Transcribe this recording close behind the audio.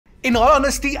In all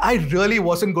honesty, I really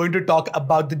wasn't going to talk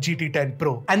about the GT10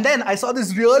 Pro. And then I saw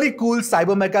this really cool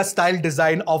Cybermecha style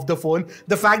design of the phone.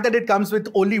 The fact that it comes with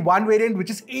only one variant,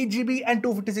 which is 8GB and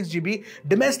 256GB,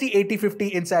 Dimensity 8050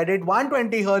 inside it,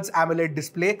 120Hz AMOLED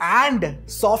display, and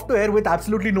software with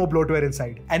absolutely no bloatware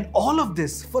inside. And all of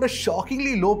this for a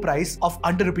shockingly low price of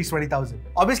under Rs 20,000.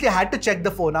 Obviously, I had to check the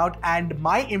phone out, and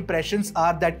my impressions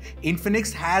are that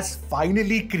Infinix has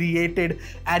finally created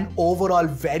an overall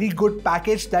very good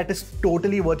package that is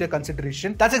totally worth your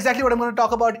consideration. That's exactly what I'm going to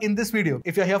talk about in this video.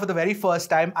 If you're here for the very first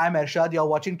time, I'm Ershad. You're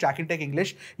watching Trakin Tech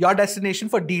English, your destination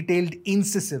for detailed,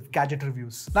 incisive gadget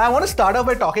reviews. Now, I want to start off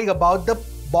by talking about the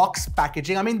box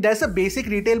packaging. I mean, there's a basic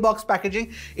retail box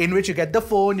packaging in which you get the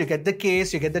phone, you get the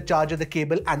case, you get the charger, the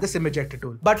cable, and the SIM ejector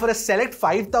tool. But for a select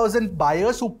 5,000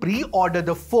 buyers who pre-order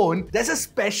the phone, there's a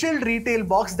special retail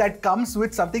box that comes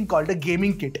with something called a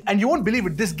gaming kit. And you won't believe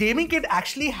it, this gaming kit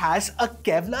actually has a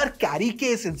Kevlar carry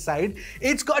case inside.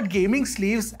 It's got gaming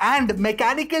sleeves and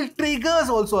mechanical triggers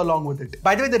also along with it.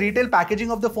 By the way, the retail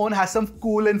packaging of the phone has some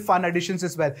cool and fun additions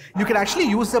as well. You can actually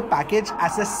use the package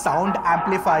as a sound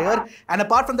amplifier, and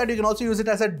apart from that, you can also use it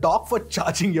as a dock for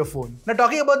charging your phone. Now,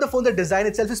 talking about the phone, the design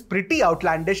itself is pretty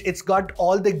outlandish. It's got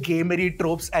all the gamery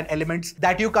tropes and elements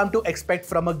that you come to expect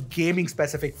from a gaming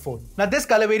specific phone. Now, this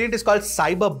color variant is called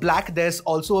Cyber Black. There's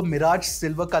also a Mirage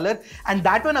silver color, and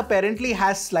that one apparently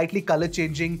has slightly color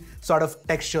changing sort of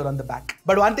texture on the back.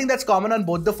 But one thing that's common on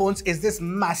both the phones is this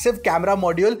massive camera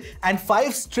module and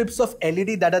 5 strips of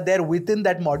LED that are there within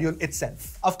that module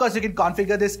itself. Of course, you can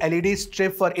configure this LED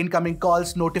strip for incoming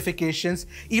calls, notifications,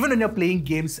 even when you're playing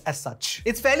games as such.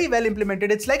 It's fairly well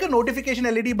implemented. It's like a notification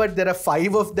LED, but there are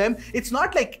 5 of them. It's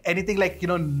not like anything like,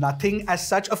 nothing as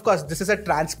such. Of course, this is a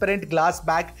transparent glass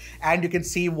back and you can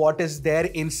see what is there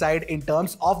inside in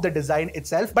terms of the design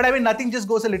itself. But I mean, nothing just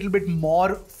goes a little bit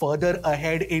more further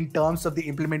ahead in terms of the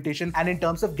implementation and in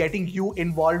terms of getting you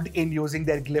involved in using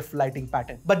their glyph lighting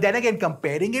pattern. But then again,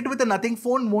 comparing it with a nothing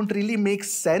phone won't really make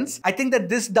sense. I think that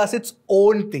this does its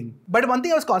own thing. But one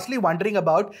thing I was constantly wondering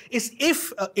about is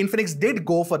if Infinix did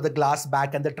go for the glass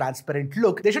back and the transparent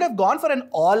look, they should have gone for an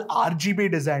all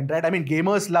RGB design, right? I mean,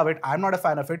 gamers love it. I'm not a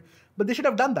fan of it, but they should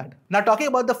have done that. Now, talking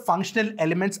about the functional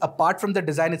elements apart from the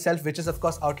design itself, which is of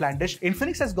course outlandish,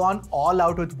 Infinix has gone all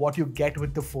out with what you get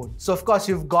with the phone. So of course,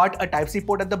 you've got a Type-C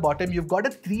port at the bottom, you've got a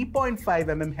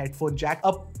 3.5mm headphone jack,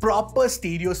 a proper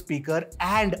stereo speaker,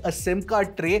 and a SIM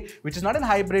card tray, which is not a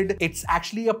hybrid. It's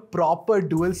actually a proper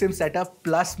dual SIM setup,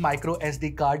 plus micro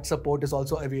SD card support is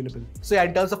also available. So yeah,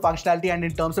 in terms of functionality and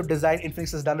in terms of design,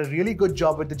 Infinix has done a really good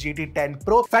job with the GT10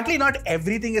 Pro. Frankly, not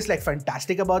everything is like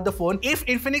fantastic about the phone. If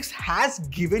Infinix has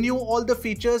given you all the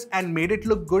features and made it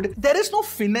look good, there is no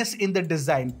finesse in the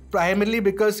design, primarily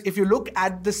because if you look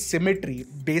at the symmetry,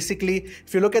 basically,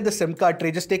 if you look at the SIM card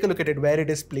tray, just take a look at it where it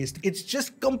is placed. It's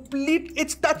just complete,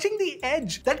 it's touching the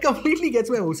edge. That completely gets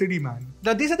my OCD, man.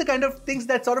 Now, these are the kind of things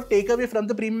that sort of take away from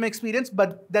the premium experience.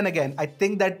 But then again, I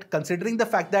think that considering the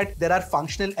fact that there are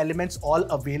functional elements all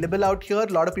available out here,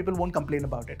 a lot of people won't complain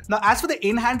about it. Now, as for the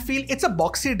in-hand feel, it's a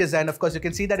boxy design. Of course, you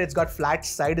can see that it's got flat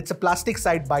side. It's a plastic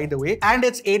side, by the way, and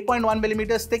it's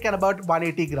 8.1mm thick and about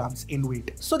 180 grams in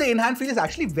weight. So the in-hand feel is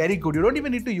actually very good. You don't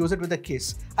even need to use it with a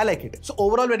case. I like it. So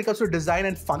overall, when it comes to design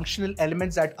and functional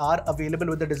elements that are available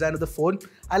with the design of the phone,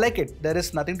 I like it. There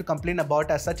is nothing to complain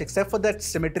about as such, except for that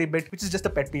symmetry bit, which is just a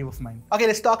pet peeve of mine. Okay,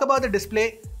 let's talk about the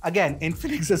display. Again,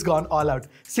 Infinix has gone all out.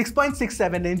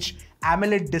 6.67-inch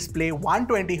AMOLED display,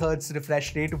 120Hz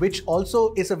refresh rate, which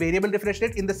also is a variable refresh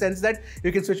rate in the sense that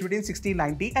you can switch between 60,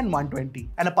 90 and 120.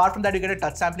 And apart from that, you get a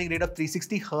touch sampling rate of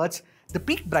 360 Hz. The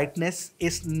peak brightness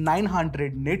is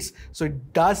 900 nits, so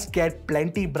it does get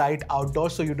plenty bright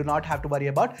outdoors, so you do not have to worry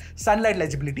about sunlight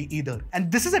legibility either. And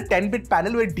this is a 10-bit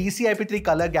panel with DCI-P3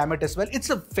 color gamut as well. It's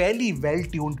a fairly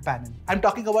well-tuned panel. I'm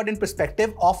talking about in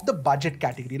perspective of the budget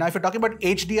category. Now, if you're talking about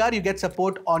HDR, you get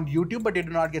support on YouTube, but you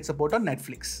do not get support on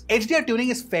Netflix. HDR tuning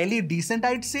is fairly decent,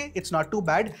 I'd say. It's not too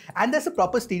bad. And there's a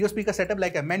proper stereo speaker setup,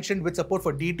 like I mentioned, with support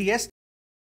for DTS.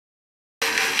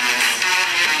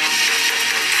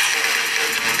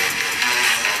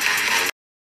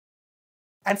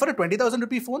 And for a 20,000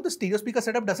 rupee phone, the stereo speaker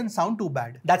setup doesn't sound too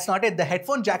bad. That's not it. The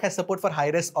headphone jack has support for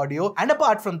high-res audio. And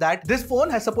apart from that, this phone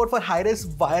has support for high-res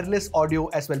wireless audio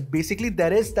as well. Basically,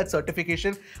 there is that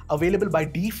certification available by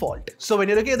default. So when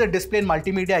you're looking at the display and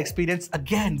multimedia experience,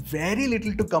 again, very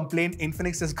little to complain.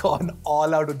 Infinix has gone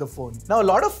all out with the phone. Now, a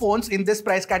lot of phones in this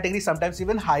price category, sometimes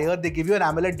even higher, they give you an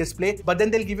AMOLED display, but then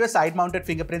they'll give you a side-mounted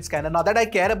fingerprint scanner. Now that I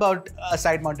care about a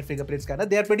side-mounted fingerprint scanner,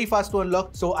 they are pretty fast to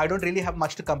unlock, so I don't really have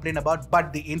much to complain about.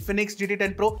 But the Infinix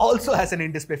GT10 Pro also has an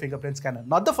in-display fingerprint scanner.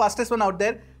 Not the fastest one out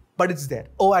there, but it's there.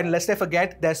 Oh, and lest I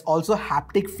forget, there's also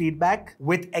haptic feedback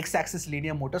with X-axis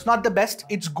linear motors. Not the best,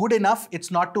 it's good enough,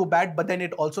 it's not too bad, but then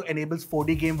it also enables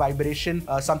 4D game vibration,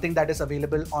 something that is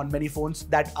available on many phones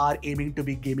that are aiming to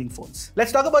be gaming phones.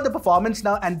 Let's talk about the performance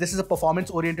now, and this is a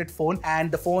performance-oriented phone,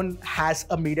 and the phone has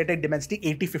a MediaTek Dimensity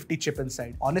 8050 chip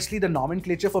inside. Honestly, the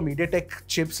nomenclature for MediaTek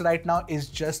chips right now is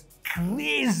just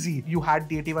crazy. You had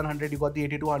the 8100, you got the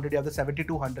 8200, you have the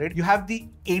 7200, you have the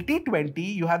 8020,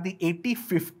 you have the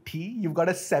 8050, you've got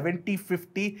a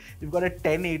 7050, you've got a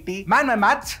 1080. Man, my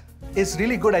maths is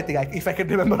really good, I think, if I can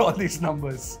remember all these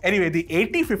numbers. Anyway, the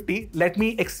 8050, let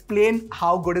me explain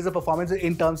how good is the performance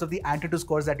in terms of the Antutu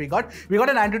scores that we got. We got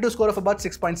an Antutu score of about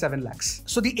 6.7 lakhs.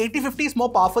 So the 8050 is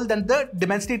more powerful than the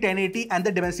Dimensity 1080 and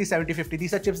the Dimensity 7050.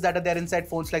 These are chips that are there inside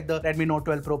phones like the Redmi Note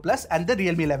 12 Pro Plus and the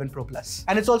Realme 11 Pro Plus.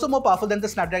 And it's also more powerful than the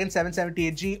Snapdragon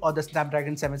 778G or the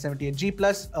Snapdragon 778G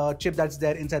Plus chip that's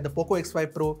there inside the Poco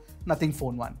X5 Pro, nothing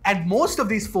Phone 1. And most of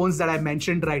these phones that I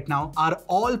mentioned right now are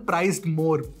all priced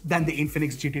more than the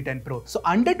Infinix GT10 Pro. So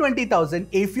under 20,000,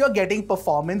 if you're getting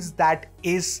performance that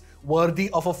is worthy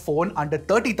of a phone under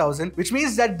 30,000, which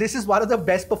means that this is one of the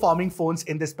best performing phones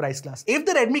in this price class. If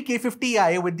the Redmi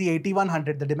K50i with the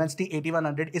 8100, the Dimensity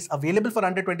 8100 is available for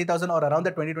under 20,000 or around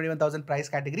the 20,000-21,000 price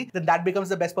category, then that becomes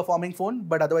the best performing phone,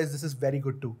 but otherwise this is very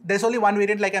good too. There's only one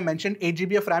variant, like I mentioned,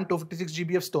 8GB of RAM,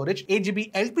 256GB of storage,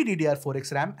 8GB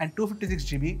LPDDR4X RAM and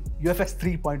 256GB UFS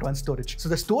 3.1 storage. So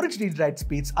the storage read-write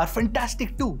speeds are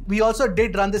fantastic too. We also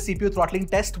did run the CPU throttling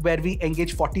test where we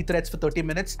engaged 40 threads for 30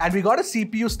 minutes and we got a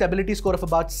CPU stability score of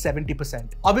about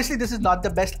 70%. Obviously, this is not the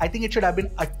best. I think it should have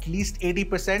been at least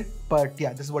 80%, but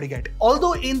yeah, this is what you get.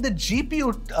 Although in the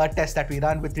GPU test that we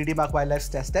ran with 3D Mark Wildlife's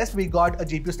test, we got a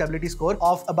GPU stability score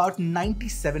of about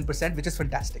 97%, which is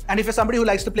fantastic. And if you're somebody who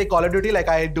likes to play Call of Duty like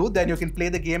I do, then you can play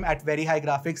the game at very high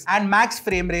graphics and max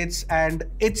frame rates, and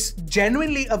it's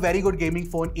genuinely a very good gaming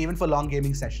phone even for long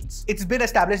gaming sessions. It's been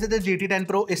established that the GT10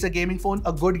 Pro is a gaming phone,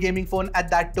 a good gaming phone at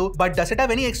that too, but does it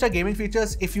have any extra gaming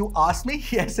features? If you ask me,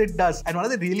 yes, it does. And one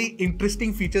of the really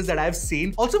interesting features that I've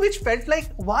seen, also which felt like,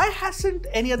 why hasn't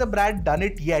any other brand done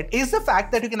it yet, is the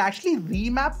fact that you can actually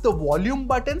remap the volume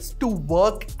buttons to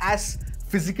work as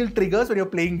physical triggers when you're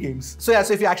playing games. So yeah,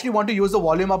 so if you actually want to use the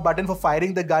volume up button for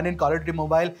firing the gun in Call of Duty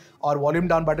Mobile or volume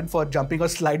down button for jumping or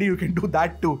sliding, you can do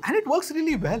that too. And it works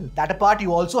really well. That apart,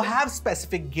 you also have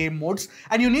specific game modes,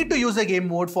 and you need to use a game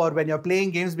mode for when you're playing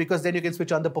games, because then you can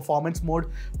switch on the performance mode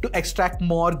to extract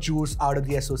more juice out of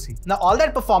the SoC. Now all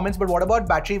that performance, but what about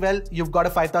battery? Well, you've got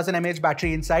a 5000 mAh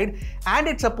battery inside and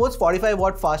it supports 45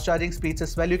 watt fast charging speeds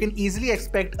as well. You can easily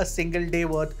expect a single day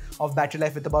worth of battery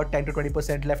life with about 10 to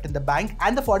 20% left in the bank.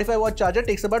 And the 45 watt charger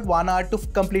takes about 1 hour to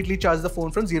completely charge the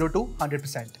phone from 0 to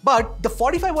 100%. But the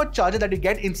 45 watt charger that you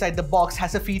get inside the box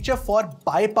has a feature for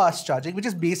bypass charging, which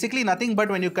is basically nothing but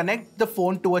when you connect the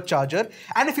phone to a charger,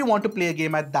 and if you want to play a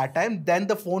game at that time, then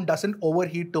the phone doesn't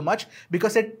overheat too much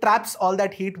because it traps all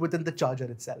that heat within the charger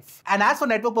itself. And as for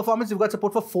network performance, you've got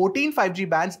support for 14 5G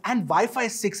bands and Wi-Fi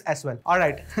 6 as well.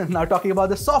 Alright, now talking about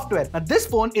the software. Now this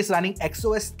phone is running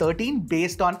XOS 13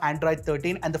 based on Android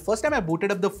 13, and the first time I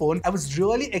booted up the phone, I was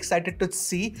really excited to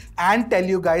see and tell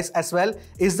you guys as well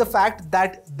is the fact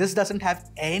that this doesn't have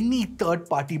any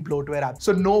third-party bloatware apps.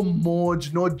 So no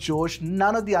Moj, no Josh,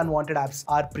 none of the unwanted apps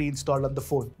are pre-installed on the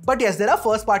phone. But yes, there are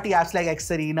first-party apps like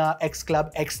Xarena,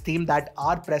 Xclub, Xtheme that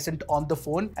are present on the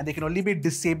phone, and they can only be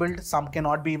disabled. Some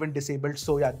cannot be even disabled.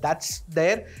 So yeah, that's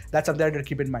there. That's something to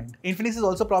keep in mind. Infinix has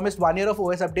also promised 1 year of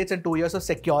OS updates and 2 years of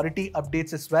security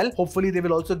updates as well. Hopefully they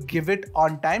will also give it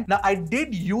on time. Now I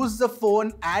did use the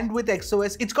phone, and with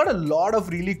XOS, it's got a lot of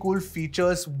really cool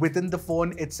features within the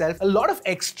phone itself. A lot of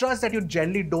extras that you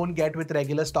generally don't get with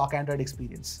regular stock Android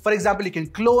experience. For example, you can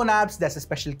clone apps, there's a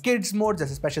special kids mode,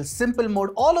 there's a special simple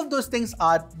mode. All of those things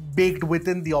are baked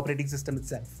within the operating system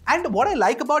itself. And what I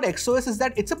like about XOS is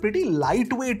that it's a pretty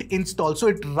lightweight install. So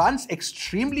it runs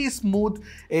extremely smooth.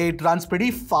 It runs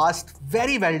pretty fast,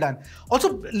 very well done.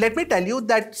 Also, let me tell you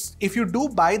that if you do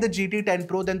buy the GT10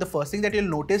 Pro, then the first thing that you'll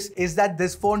notice is that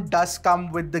this phone does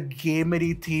come with the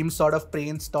gamery theme sort of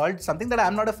pre-installed, something that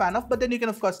I'm not a fan of, but then you can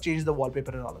of course change the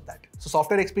wallpaper and all of that. So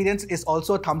software experience is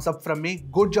also a thumbs up from me.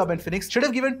 Good job, Infinix. Should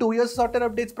have given 2 years software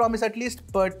updates promise at least,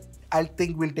 but I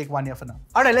think we'll take 1 year for now.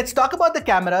 All right, let's talk about the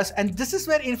cameras. And this is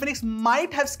where Infinix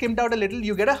might have skimmed out a little.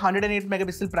 You get a 108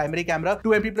 megapixel primary camera,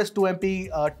 2MP plus 2MP,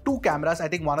 two cameras. I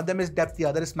think one of them is depth, the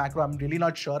other is macro. I'm really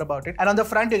not sure about it. And on the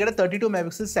front, you get a 32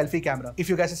 megapixel selfie camera. If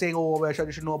you guys are saying, oh, well,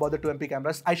 you should know about the 2MP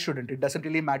cameras, I shouldn't. It doesn't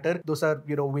really matter. Those are,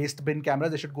 waste bin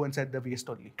cameras. They should go inside the waste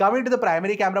only. Coming to the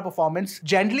primary camera performance,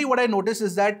 generally what I notice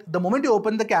is that the moment you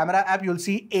open the camera app, you'll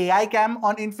see AI cam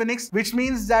on Infinix, which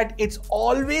means that it's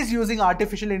always using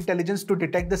artificial intelligence to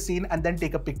detect the scene and then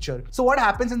take a picture. So what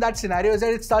happens in that scenario is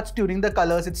that it starts tuning the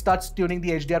colors, it starts tuning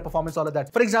the HDR performance, all of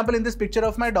that. For example, in this picture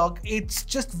of my dog, it's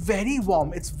just very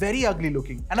warm. It's very ugly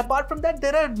looking. And apart from that,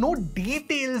 there are no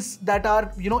details that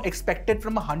are, expected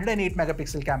from a 108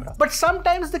 megapixel camera. But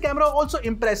sometimes the camera also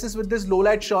impresses with this low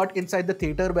light shot inside the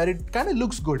theater where it kind of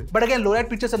looks good. But again, low light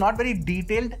pictures are not very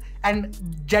detailed, and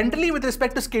generally with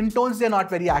respect to skin tones, they're not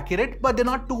very accurate, but they're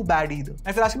not too bad either.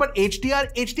 If you're asking about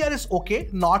HDR is okay,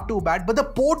 not too bad, but the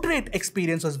portrait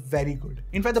experience was very good.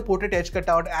 In fact, the portrait edge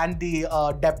cutout and the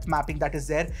depth mapping that is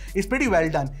there is pretty well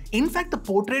done. In fact, the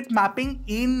portrait mapping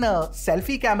in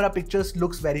selfie camera pictures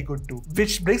looks very good too,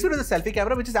 which brings me to the selfie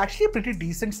camera, which is actually a pretty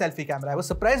decent selfie camera. I was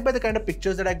surprised by the kind of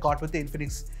pictures that I got with the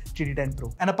Infinix GT10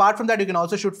 Pro. And apart from that, you can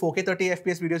also shoot 4K 30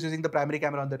 FPS videos using the primary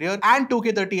camera on the rear and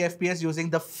 2K 30 FPS using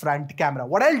the front camera.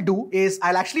 What I'll do is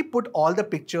I'll actually put all the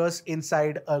pictures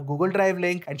inside a Google Drive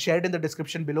link and share it in the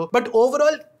description below. But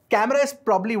overall, camera is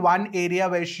probably one area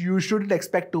where you shouldn't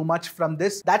expect too much from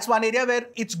this. That's one area where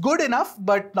it's good enough,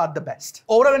 but not the best.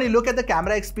 Overall, when you look at the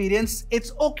camera experience,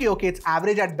 it's okay. It's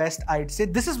average at best, I'd say.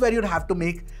 This is where you'd have to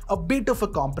make a bit of a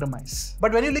compromise.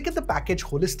 But when you look at the package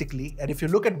holistically, and if you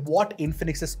look at what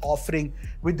Infinix is offering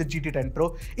with the GT10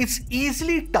 Pro, it's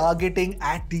easily targeting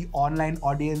at the online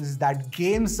audience that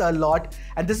games a lot.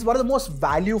 And this is one of the most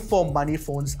value for money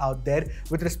phones out there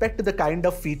with respect to the kind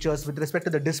of features, with respect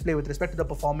to the display, with respect to the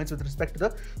performance, with respect to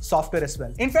the software as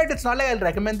well. In fact, it's not like I'll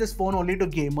recommend this phone only to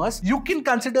gamers. You can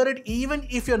consider it even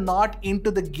if you're not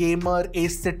into the gamer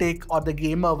aesthetic or the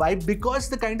gamer vibe, because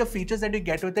the kind of features that you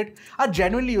get with it are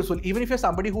genuinely useful. Even if you're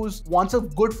somebody who wants a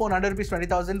good phone under rupees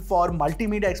 20,000 for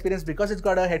multimedia experience because it's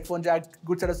got a headphone jack,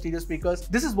 good set of stereo speakers,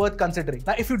 this is worth considering.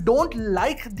 Now, if you don't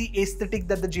like the aesthetic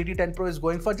that the GT10 Pro is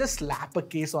going for, just slap a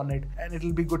case on it and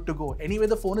it'll be good to go. Anyway,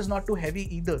 the phone is not too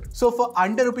heavy either. So for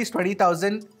under rupees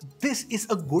 20,000, this is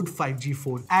a good 5G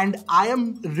phone. And I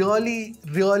am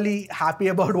really happy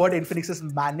about what Infinix has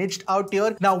managed out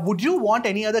here. Now, would you want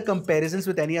any other comparisons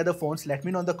with any other phones? Let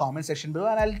me know in the comment section below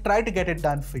and I'll try to get it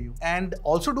done for you. And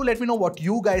also do let me know what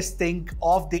you guys think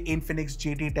of the Infinix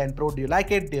GT10 Pro. Do you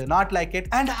like it? Do you not like it?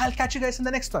 And I'll catch you guys in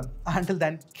the next one. Until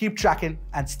then, keep tracking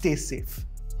and stay safe.